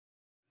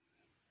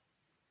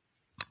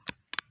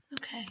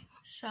Okay,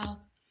 so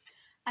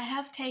I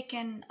have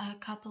taken a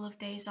couple of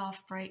days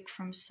off break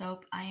from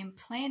soap. I am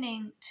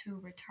planning to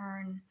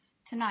return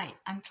tonight.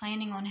 I'm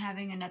planning on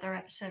having another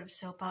episode of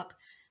Soap Up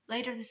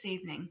later this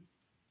evening.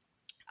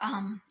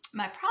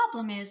 My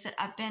problem is that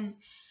I've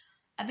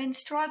been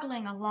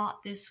struggling a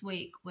lot this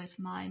week with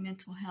my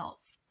mental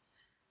health.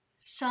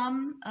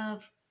 Some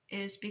of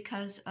is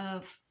because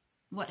of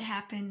what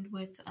happened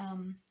with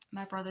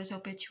my brother's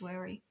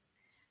obituary,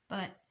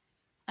 but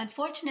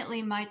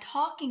unfortunately, my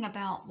talking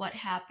about what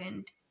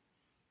happened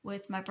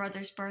with my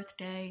brother's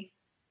birthday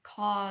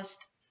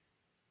caused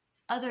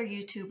other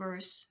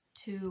YouTubers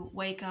to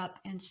wake up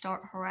and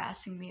start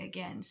harassing me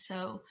again.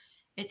 So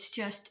it's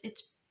just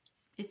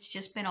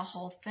been a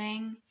whole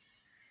thing.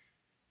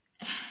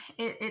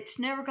 It's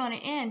never going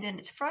to end, and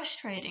it's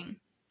frustrating.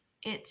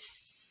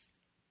 It's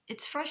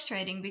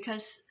frustrating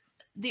because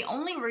the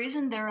only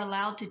reason they're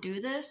allowed to do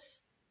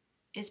this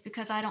is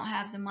because I don't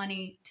have the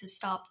money to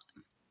stop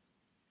them.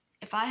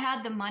 If I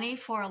had the money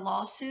for a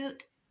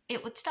lawsuit,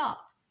 it would stop.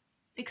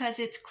 Because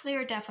it's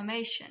clear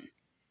defamation.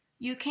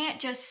 You can't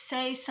just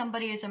say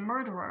somebody is a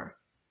murderer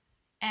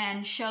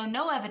and show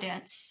no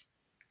evidence.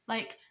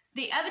 Like,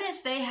 the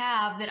evidence they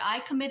have that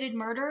I committed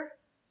murder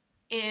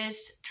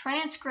is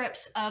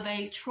transcripts of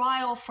a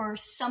trial for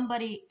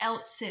somebody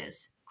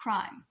else's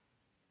crime.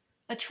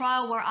 A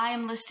trial where I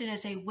am listed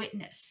as a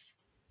witness.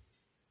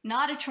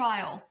 Not a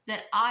trial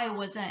that I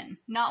was in.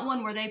 Not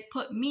one where they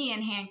put me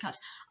in handcuffs.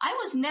 I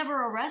was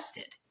never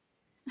arrested.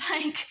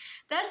 Like,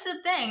 that's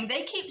the thing.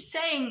 They keep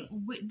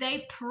saying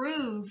they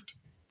proved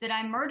that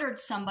I murdered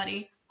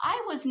somebody.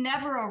 I was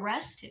never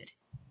arrested.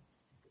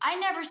 I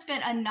never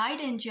spent a night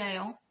in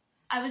jail.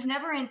 I was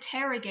never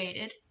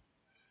interrogated.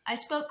 I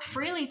spoke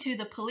freely to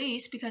the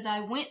police because I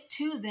went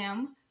to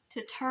them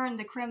to turn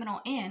the criminal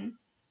in.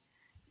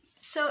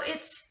 So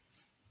it's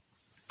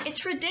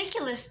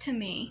ridiculous to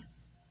me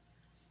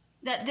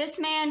that this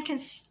man can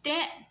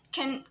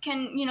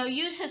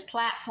use his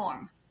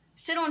platform,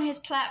 sit on his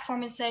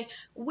platform and say,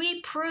 we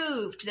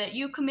proved that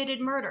you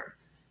committed murder.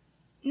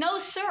 No,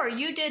 sir,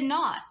 you did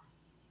not.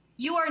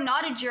 You are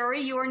not a jury.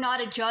 You are not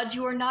a judge.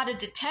 You are not a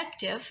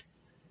detective.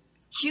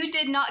 You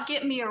did not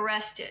get me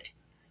arrested.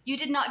 You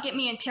did not get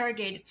me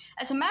interrogated.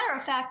 As a matter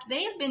of fact,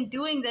 they have been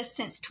doing this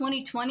since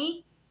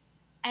 2020,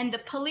 and the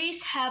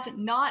police have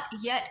not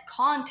yet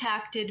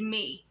contacted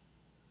me.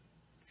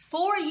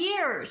 4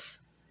 years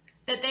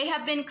that they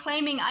have been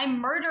claiming I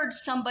murdered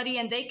somebody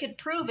and they could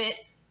prove it,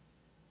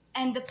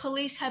 and the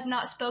police have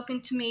not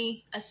spoken to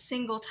me a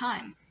single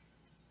time.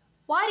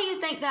 Why do you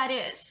think that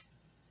is?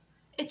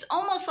 It's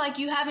almost like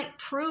you haven't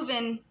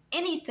proven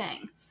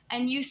anything,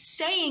 and you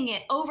saying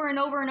it over and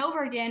over and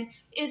over again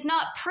is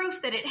not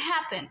proof that it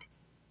happened.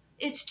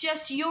 It's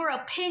just your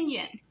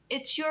opinion.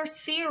 It's your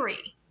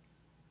theory.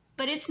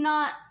 But it's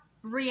not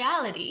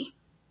reality,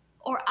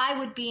 or I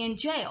would be in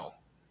jail.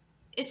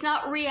 It's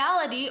not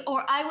reality,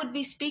 or I would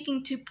be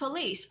speaking to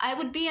police. I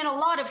would be in a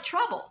lot of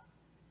trouble.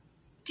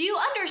 Do you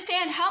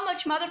understand how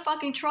much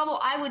motherfucking trouble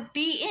I would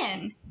be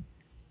in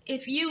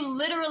if you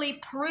literally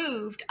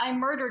proved I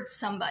murdered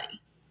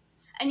somebody?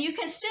 And you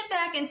can sit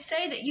back and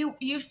say that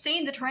you've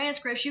seen the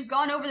transcripts, you've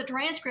gone over the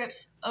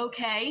transcripts.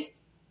 Okay,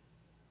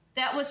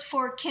 that was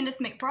for Kenneth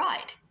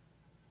McBride.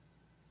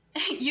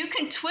 You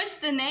can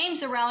twist the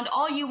names around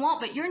all you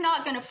want, but you're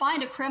not going to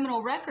find a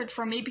criminal record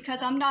for me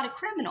because I'm not a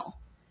criminal.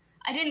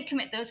 I didn't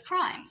commit those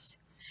crimes.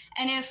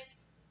 And if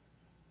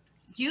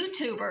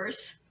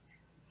YouTubers,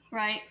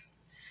 right,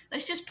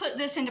 let's just put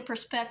this into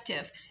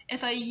perspective.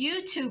 If a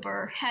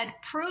YouTuber had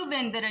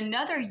proven that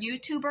another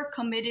YouTuber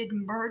committed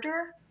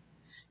murder,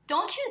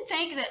 don't you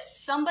think that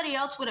somebody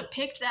else would have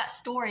picked that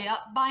story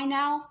up by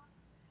now?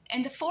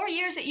 In the 4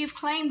 years that you've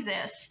claimed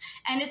this,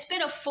 and it's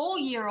been a full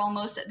year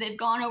almost that they've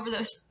gone over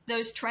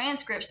those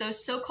transcripts,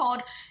 those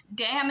so-called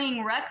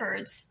damning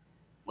records,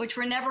 which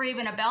were never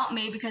even about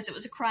me because it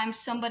was a crime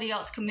somebody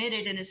else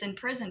committed and is in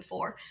prison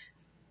for.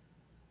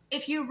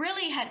 If you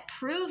really had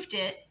proved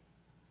it,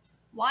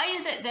 why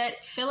is it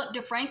that Philip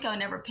DeFranco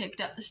never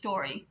picked up the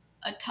story?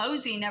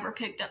 Atozi never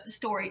picked up the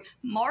story.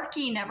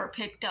 Markey never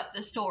picked up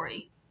the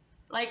story.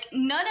 Like,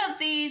 none of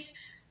these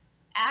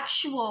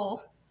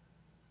actual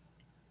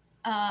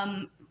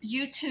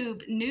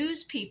YouTube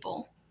news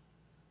people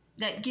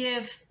that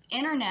give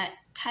internet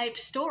type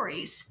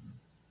stories.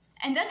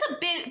 And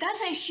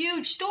that's a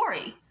huge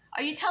story.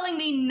 Are you telling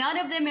me none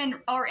of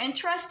them are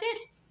interested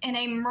in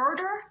a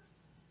murder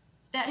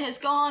that has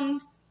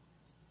gone...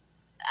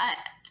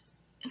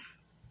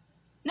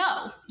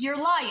 No, you're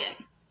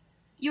lying.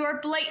 You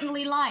are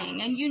blatantly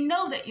lying, and you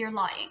know that you're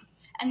lying.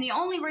 And the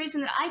only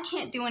reason that I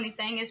can't do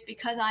anything is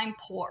because I'm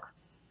poor.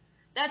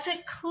 That's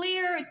a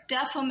clear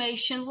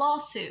defamation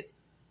lawsuit.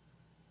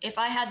 If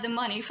I had the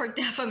money for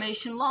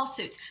defamation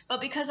lawsuits. But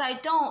because I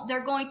don't,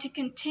 they're going to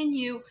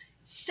continue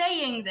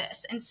saying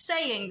this and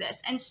saying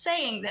this and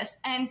saying this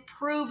and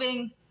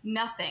proving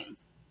nothing.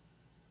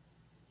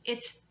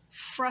 It's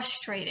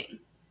frustrating.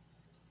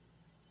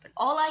 But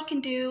all I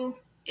can do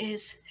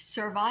is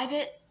survive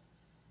it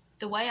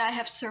the way I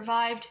have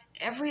survived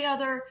every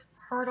other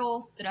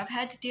hurdle that I've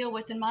had to deal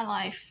with in my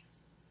life.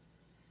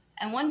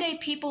 And one day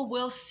people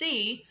will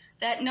see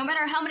that no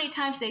matter how many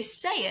times they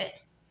say it,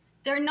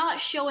 they're not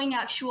showing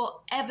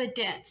actual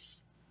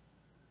evidence.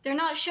 They're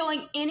not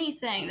showing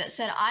anything that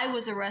said I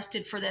was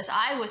arrested for this,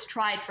 I was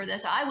tried for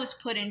this, I was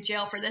put in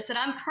jail for this, that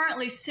I'm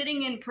currently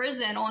sitting in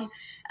prison on,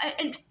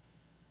 and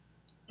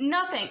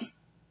nothing.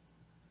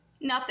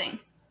 Nothing.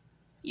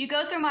 You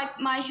go through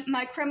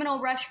my criminal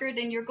record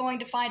and you're going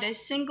to find a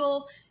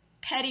single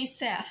petty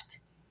theft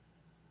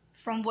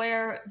from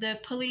where the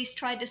police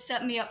tried to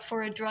set me up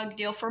for a drug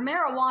deal for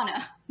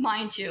marijuana,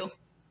 mind you,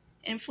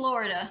 in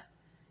Florida.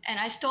 And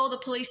I stole the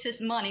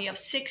police's money of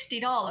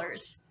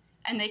 $60.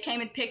 And they came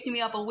and picked me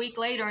up a week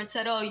later and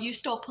said, oh, you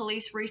stole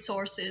police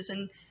resources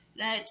and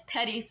that's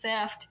petty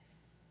theft.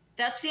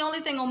 That's the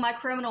only thing on my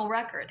criminal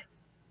record.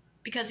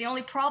 Because the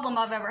only problem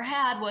I've ever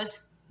had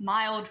was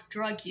mild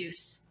drug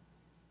use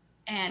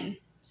and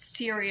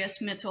serious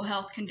mental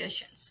health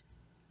conditions.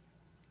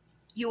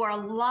 You are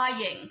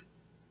lying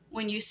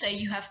when you say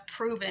you have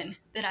proven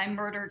that I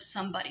murdered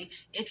somebody.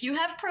 If you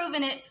have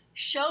proven it,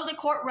 show the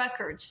court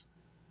records.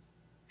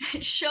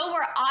 Show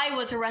where I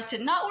was arrested,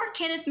 not where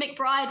Kenneth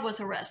McBride was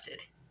arrested.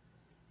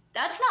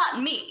 That's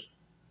not me.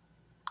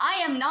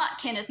 I am not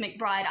Kenneth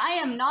McBride. I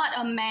am not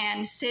a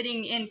man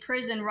sitting in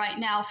prison right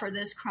now for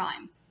this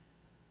crime.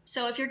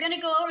 So if you're going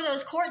to go over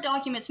those court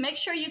documents, make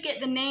sure you get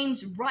the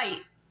names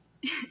right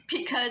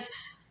because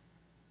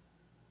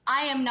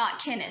I am not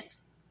Kenneth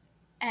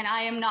and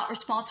I am not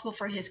responsible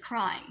for his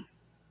crime.